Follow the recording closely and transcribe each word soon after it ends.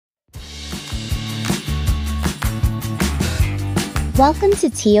Welcome to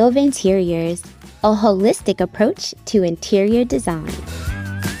Tio of Interiors, a holistic approach to interior design.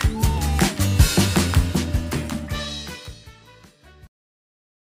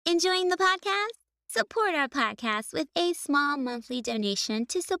 Enjoying the podcast? Support our podcast with a small monthly donation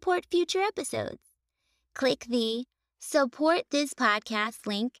to support future episodes. Click the Support This Podcast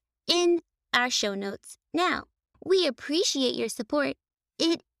link in our show notes now. We appreciate your support.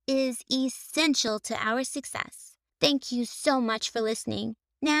 It is essential to our success. Thank you so much for listening.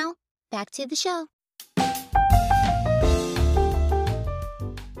 Now, back to the show.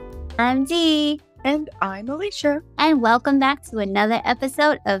 I'm Dee. And I'm Alicia. And welcome back to another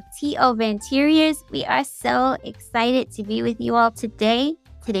episode of Tea Over Interiors. We are so excited to be with you all today.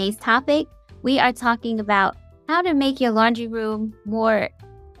 Today's topic, we are talking about how to make your laundry room more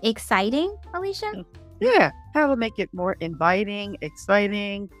exciting, Alicia? Yeah, how to make it more inviting,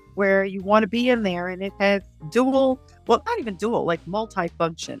 exciting, where you want to be in there, and it has not even dual, like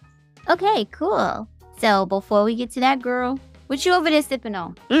multi-function. Okay, cool. So before we get to that, girl, what you over there sipping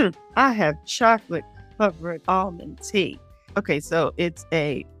on? I have chocolate-covered almond tea. Okay, so it's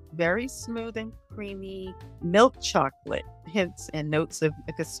a very smooth and creamy milk chocolate, hints and notes of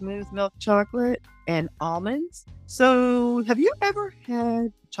like a smooth milk chocolate and almonds. So have you ever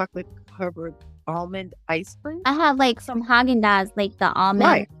had chocolate-covered almond ice cream? I have like from Haagen-Dazs, like the almond.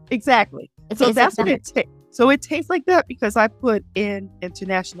 Right, exactly. So that's what it tastes. So it tastes like that because I put in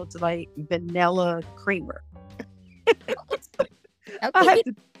International Delight vanilla creamer. I have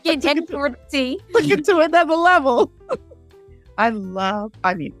to get for tea. Look into another level. I love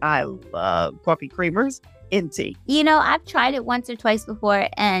coffee creamers in tea. You know, I've tried it once or twice before,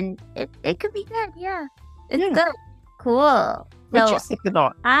 and it could be good. Yeah, it's good. Cool. What you sipping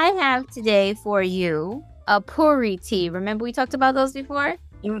on? I have today for you a puri tea. Remember we talked about those before?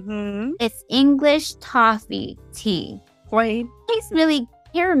 Mm-hmm. It's English toffee tea. Plain. Tastes really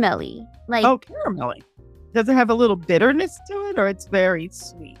caramelly. Caramelly. Does it have a little bitterness to it, or it's very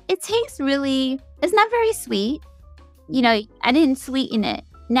sweet? It tastes it's not very sweet. You know, I didn't sweeten it.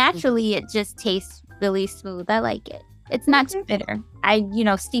 Naturally, it just tastes really smooth. I like it. It's not too bitter. I,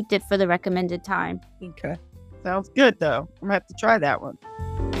 steeped it for the recommended time. Okay. Sounds good, though. I'm going to have to try that one.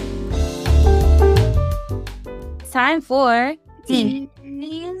 Time for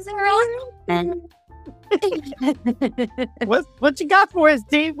What you got for us,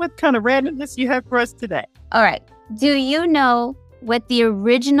 Dee? What kind of randomness you have for us today? All right. Do you know what the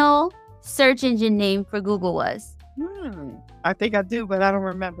original search engine name for Google was? I think I do, but I don't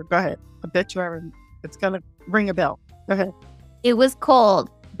remember. Go ahead. I bet you it's going to ring a bell. Go ahead. It was called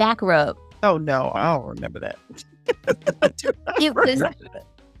Backrub. Oh, no. I don't remember that.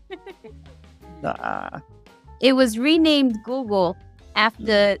 It was renamed Google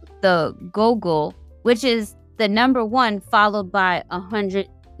after the Gogol, which is the number 1 followed by 100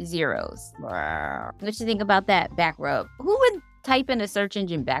 zeros. Wow. What you think about that, Backrub? Who would type in a search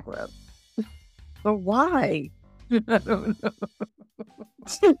engine Backrub? But why? I don't know.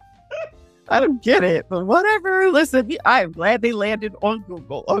 I don't get it, but whatever. Listen, I'm glad they landed on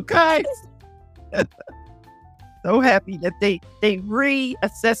Google, okay? So happy that they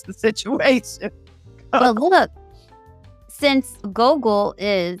reassess the situation. Well, look, since Gogol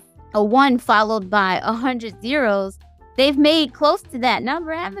is a 1 followed by 100 zeros, they've made close to that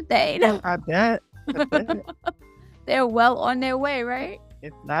number, haven't they? I bet. They're well on their way, right?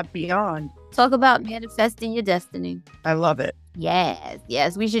 It's not beyond. Talk about manifesting your destiny. I love it.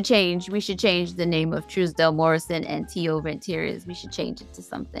 Yes. We should change the name of Truesdale Morrison and Tea Over Interiors. We should change it to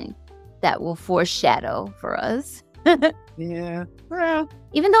something that will foreshadow for us. Yeah. Well,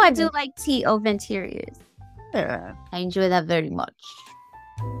 even though I do like Tea Over Interiors. Yeah. I enjoy that very much.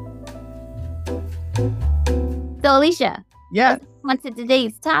 So, Alicia. Yes. On to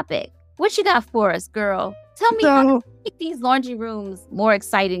today's topic. What you got for us, girl? Tell me how to make these laundry rooms more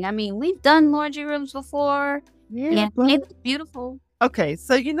exciting. I mean, we've done laundry rooms before. Yeah, it's beautiful. Okay,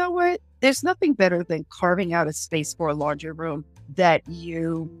 so you know what? There's nothing better than carving out a space for a laundry room that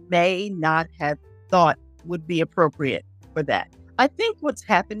you may not have thought would be appropriate for that. I think what's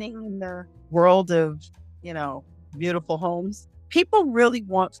happening in the world of, beautiful homes, people really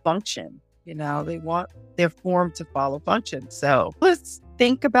want function. They want their form to follow function. So let's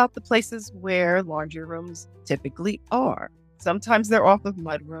think about the places where laundry rooms typically are. Sometimes they're off of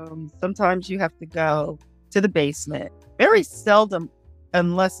mud rooms. Sometimes you have to go to the basement. Very seldom,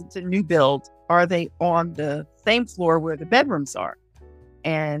 unless it's a new build, are they on the same floor where the bedrooms are.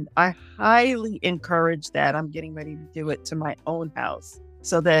 And I highly encourage that. I'm getting ready to do it to my own house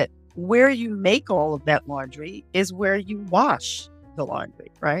so that where you make all of that laundry is where you wash the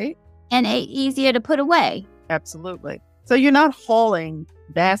laundry, right? And easier to put away. Absolutely. So you're not hauling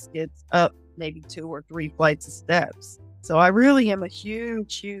baskets up maybe 2 or 3 flights of steps. So I really am a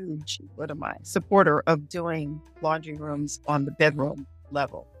huge supporter of doing laundry rooms on the bedroom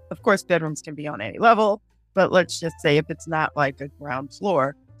level. Of course, bedrooms can be on any level, but let's just say if it's not like a ground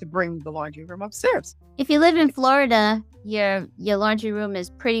floor, to bring the laundry room upstairs. If you live in Florida, your laundry room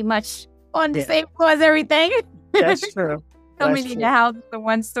is pretty much on the same floor as everything. That's true. So many houses are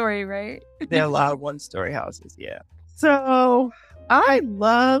 1 story, right? There are a lot of 1-story houses, yeah. So I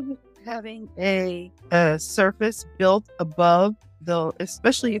love having a surface built above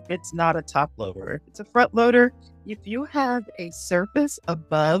especially if it's not a top loader. If it's a front loader, if you have a surface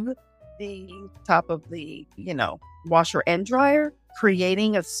above the top of the, washer and dryer,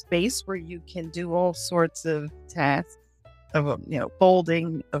 creating a space where you can do all sorts of tasks of,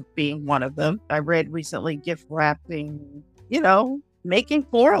 folding of being one of them. I read recently gift wrapping, making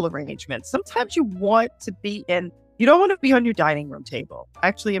floral arrangements. Sometimes you don't want to be on your dining room table.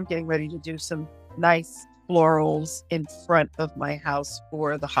 Actually, I'm getting ready to do some nice florals in front of my house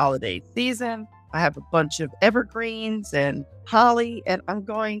for the holiday season. I have a bunch of evergreens and holly, and I'm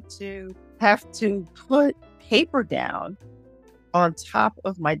going to have to put paper down on top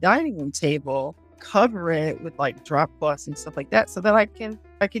of my dining room table, cover it with like drop cloths and stuff like that so that I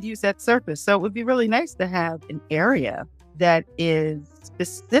could use that surface. So it would be really nice to have an area that is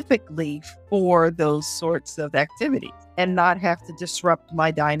specifically for those sorts of activities and not have to disrupt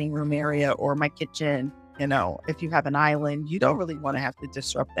my dining room area or my kitchen. If you have an island, you don't really want to have to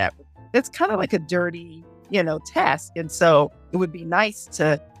disrupt that. It's kind of like a dirty, task. And so it would be nice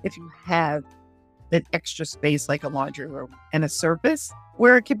if you have an extra space like a laundry room and a surface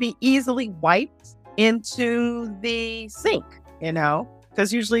where it could be easily wiped into the sink,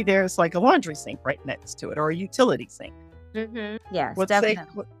 because usually there's like a laundry sink right next to it or a utility sink. Mm-hmm. Yes,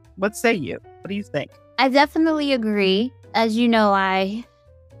 definitely. What say you? What do you think? I definitely agree. As you know,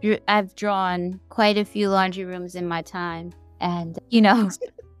 I've drawn quite a few laundry rooms in my time, and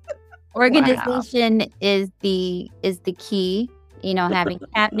organization is the key. Having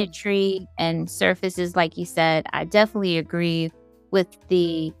cabinetry and surfaces, like you said. I definitely agree with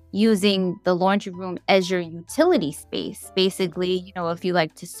the using the laundry room as your utility space. Basically, if you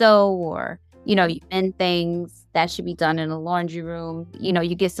like to sew or you mend things, that should be done in a laundry room.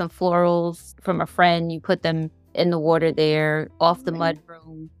 You get some florals from a friend, you put them in the water there, off the mud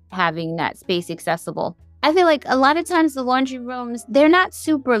room, having that space accessible. I feel like a lot of times the laundry rooms, they're not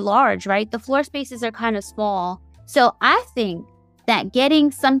super large, right? The floor spaces are kind of small. So I think that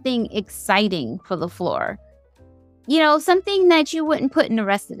getting something exciting for the floor, something that you wouldn't put in the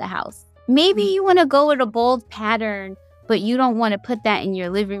rest of the house. Maybe you want to go with a bold pattern, but you don't want to put that in your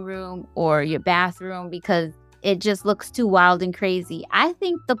living room or your bathroom because it just looks too wild and crazy. I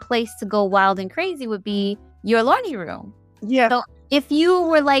think the place to go wild and crazy would be your laundry room. Yeah. So if you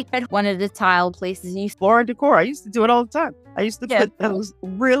were like at one of the tile places, and floor and decor, I used to do it all the time. I used to put those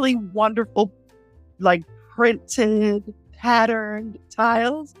really wonderful, like printed, patterned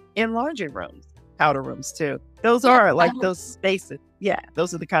tiles in laundry rooms, powder rooms too. Those are like those spaces. Yeah,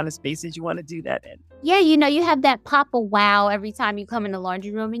 those are the kind of spaces you want to do that in. Yeah, you have that pop of wow every time you come in the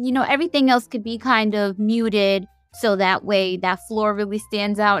laundry room, and everything else could be kind of muted. So that way that floor really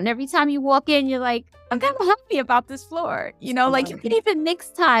stands out. And every time you walk in, you're like, I'm kind of happy about this floor. Like you can even mix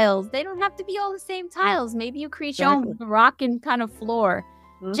tiles. They don't have to be all the same tiles. Maybe you create your own Moroccan kind of floor.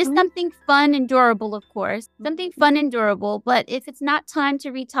 Mm-hmm. Just something fun and durable, of course. Something fun and durable. But if it's not time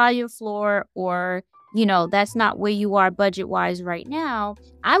to retile your floor or, that's not where you are budget-wise right now,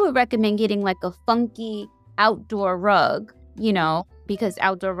 I would recommend getting like a funky outdoor rug, because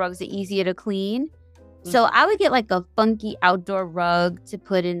outdoor rugs are easier to clean. So I would get like a funky outdoor rug to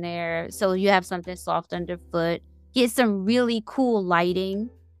put in there so you have something soft underfoot. Get some really cool lighting,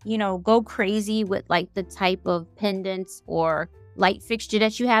 go crazy with like the type of pendants or light fixture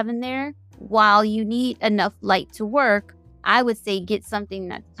that you have in there. While you need enough light to work, I would say get something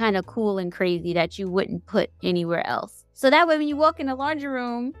that's kind of cool and crazy that you wouldn't put anywhere else. So that way when you walk in the laundry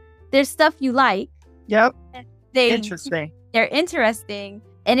room, there's stuff you like. Yep. They're interesting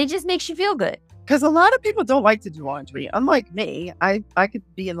and it just makes you feel good. Because a lot of people don't like to do laundry. Unlike me, I could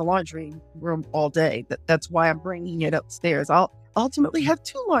be in the laundry room all day. That's why I'm bringing it upstairs. I'll ultimately have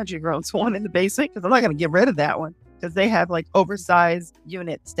 2 laundry rooms, one in the basement, because I'm not going to get rid of that one, because they have like oversized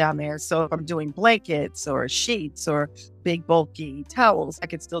units down there. So if I'm doing blankets or sheets or big bulky towels, I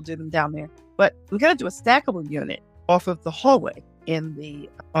could still do them down there. But I'm going to do a stackable unit off of the hallway on the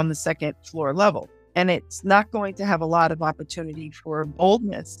 2nd floor level. And it's not going to have a lot of opportunity for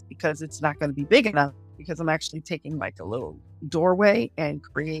boldness because it's not going to be big enough, because I'm actually taking like a little doorway and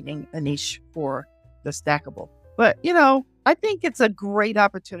creating a niche for the stackable. But, I think it's a great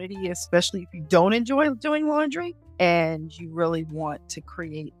opportunity, especially if you don't enjoy doing laundry and you really want to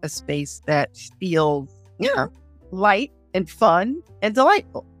create a space that feels, light and fun and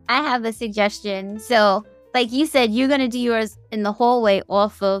delightful. I have a suggestion. So, like you said, you're going to do yours in the hallway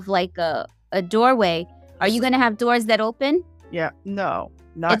off of like a doorway. Are you going to have doors that open? Yeah, no,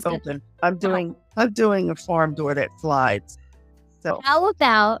 not It's good. open. I'm doing a farm door that slides. So How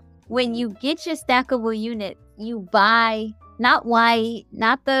about when you get your stackable unit, you buy not white,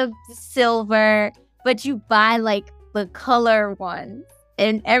 not the silver, but you buy like the color ones.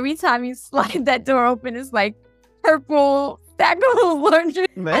 And every time you slide that door open, it's like purple stackable laundry.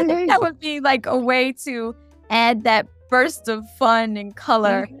 I think that would be like a way to add that burst of fun and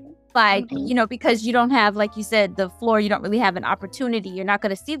color. By, because you don't have, like you said, the floor, you don't really have an opportunity. You're not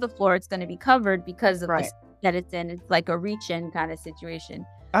going to see the floor. It's going to be covered because of the space that it's in. It's like a reach-in kind of situation.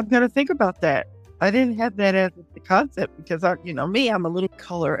 I'm going to think about that. I didn't have that as the concept because, I'm a little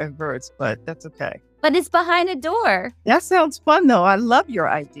color averse, but that's okay. But it's behind a door. That sounds fun, though. I love your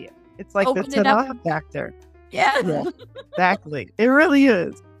idea. It's like Open the it up. ta-da factor. Yeah. Exactly. It really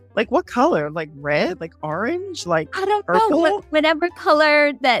is. Like what color? Like red? Like orange? Like I don't purple? know. Whatever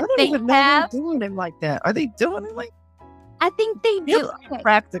color that I don't they even know have. they're doing it like that. Are they doing it like I think they do. Okay.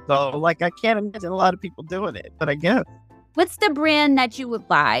 practical? Like I can't imagine a lot of people doing it, but I guess. What's the brand that you would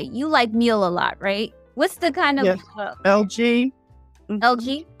buy? You like Miele a lot, right? What's the kind of Yes. LG.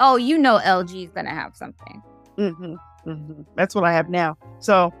 LG? Oh, LG is going to have something. That's what I have now.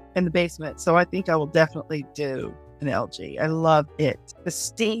 So in the basement. So I think I will definitely do an LG. I love it. The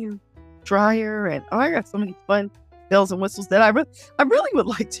steam dryer and I got so many fun bells and whistles that I really would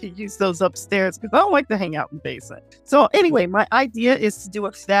like to use those upstairs because I don't like to hang out in the basement. So anyway, my idea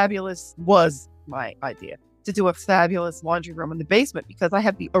was my idea to do a fabulous laundry room in the basement because I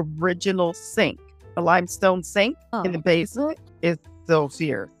have the original sink, a limestone sink in the basement. It's so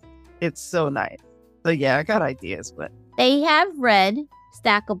fierce. It's so nice. So yeah, I got ideas, but They have red,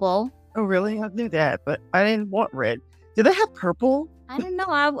 stackable. oh really? I knew that, but I didn't want red. Do they have purple? I don't know.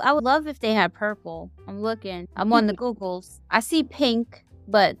 I would love if they had purple. I'm looking. I'm on the Googles. I see pink,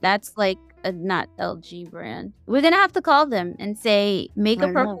 but that's like a not LG brand. We're going to have to call them and say, make a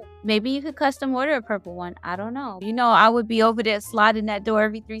I purple. know. Maybe you could custom order a purple one. I don't know. I would be over there sliding that door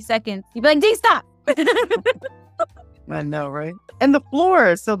every 3 seconds. You'd be like, D, stop. I know, right? And the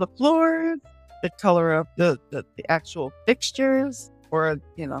floors. So the floors, the color of the actual fixtures, or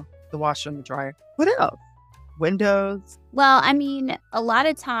the washer and the dryer. What else? Windows. Well, I mean, a lot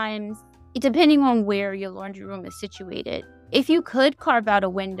of times, depending on where your laundry room is situated, if you could carve out a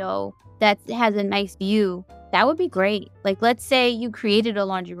window that has a nice view, that would be great. Like, let's say you created a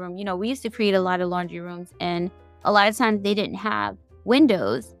laundry room. We used to create a lot of laundry rooms, and a lot of times they didn't have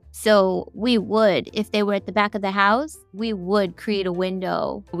windows. So we would, if they were at the back of the house, we would create a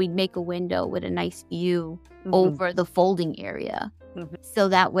window. We'd make a window with a nice view over the folding area. So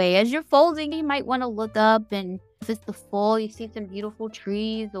that way, as you're folding, you might want to look up, and if it's the fall, you see some beautiful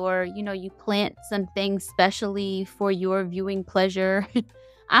trees, or, you plant some things specially for your viewing pleasure.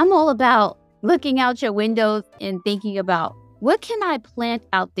 I'm all about looking out your windows and thinking about, what can I plant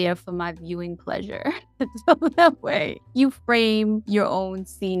out there for my viewing pleasure? So that way, you frame your own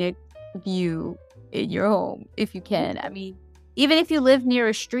scenic view in your home, if you can. I mean, even if you live near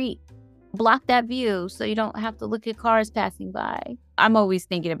a street, block that view so you don't have to look at cars passing by. I'm always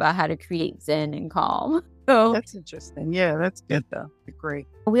thinking about how to create zen and calm. So That's interesting. Yeah, that's good though. Great.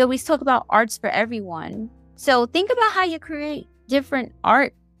 we always talk about arts for everyone. So think about how you create different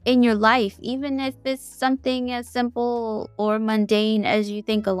art in your life, even if it's something as simple or mundane as you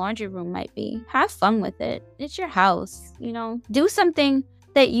think a laundry room might be. Have fun with it. It's your house, Do something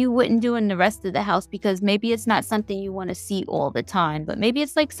that you wouldn't do in the rest of the house because maybe it's not something you want to see all the time, but maybe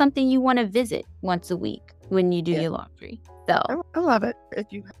it's like something you want to visit once a week when you do your laundry. So I love it. If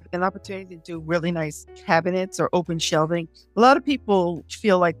you have an opportunity to do really nice cabinets or open shelving, a lot of people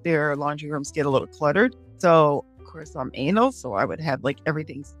feel like their laundry rooms get a little cluttered. So, of course, I'm anal, so I would have like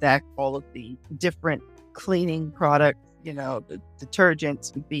everything stacked, all of the different cleaning products, the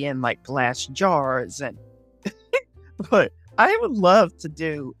detergents would be in like glass jars. And but I would love to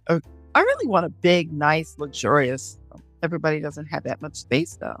do, I really want a big, nice, luxurious. Everybody doesn't have that much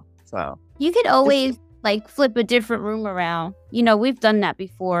space though. So you could always like flip a different room around. We've done that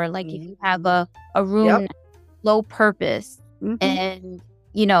before. Like if you have a room low purpose and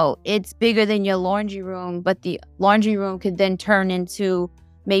it's bigger than your laundry room, but the laundry room could then turn into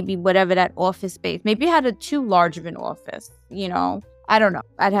maybe whatever that office space. Maybe you had too large of an office, I don't know.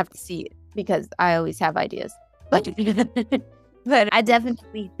 I'd have to see it because I always have ideas. But I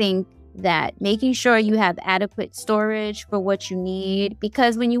definitely think that making sure you have adequate storage for what you need,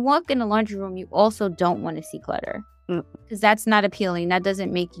 because when you walk in the laundry room, you also don't want to see clutter, because that's not appealing. That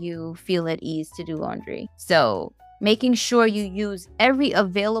doesn't make you feel at ease to do laundry. So making sure you use every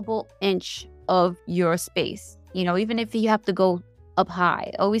available inch of your space, even if you have to go up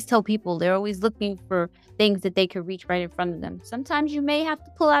high. I always tell people they're always looking for things that they could reach right in front of them. Sometimes you may have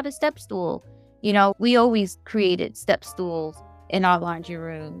to pull out a step stool. We always created step stools in our laundry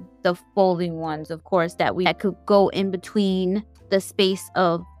room, the folding ones, of course, that could go in between the space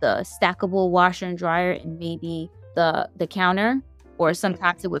of the stackable washer and dryer and maybe the counter, or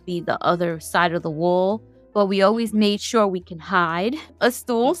sometimes it would be the other side of the wall. But we always made sure we can hide a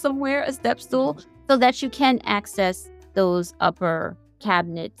stool somewhere, a step stool, so that you can access those upper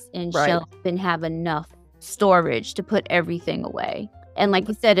cabinets and shelves and have enough storage to put everything away. And like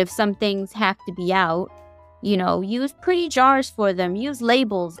you said, if some things have to be out, use pretty jars for them. Use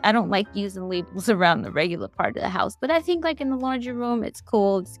labels. I don't like using labels around the regular part of the house, but I think like in the laundry room, it's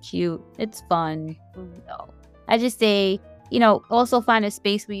cool, it's cute, it's fun. I just say, also find a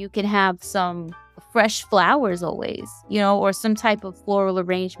space where you can have some fresh flowers always, or some type of floral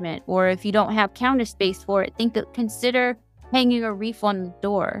arrangement. Or if you don't have counter space for it, consider hanging a wreath on the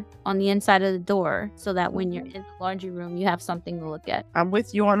door, on the inside of the door, so that when you're in the laundry room, you have something to look at. I'm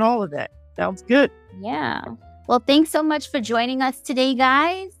with you on all of that. Sounds good. Yeah. Well, thanks so much for joining us today,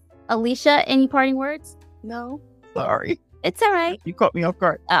 guys. Alicia, any parting words? No. Sorry. It's all right. You caught me off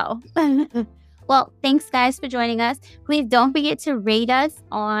guard. Oh. Well, thanks, guys, for joining us. Please don't forget to rate us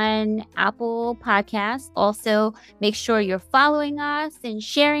on Apple Podcasts. Also, make sure you're following us and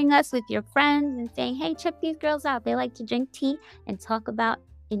sharing us with your friends and saying, hey, check these girls out. They like to drink tea and talk about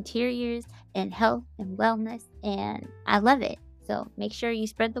interiors and health and wellness, and I love it. So make sure you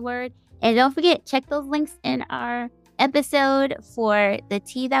spread the word. And don't forget, check those links in our episode for the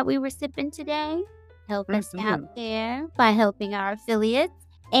tea that we were sipping today. Help us out there by helping our affiliates.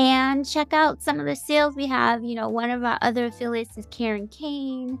 And check out some of the sales we have. One of our other affiliates is Karen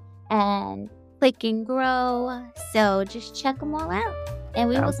Kane and Click and Grow. So just check them all out. And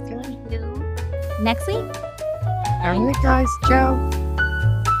we will see you next week. All right, guys. Ciao.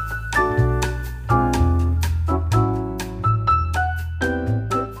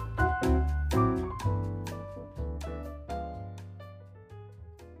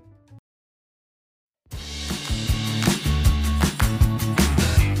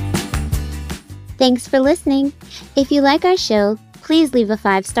 Thanks for listening. If you like our show, please leave a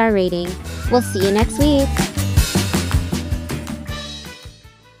 5-star rating. We'll see you next week.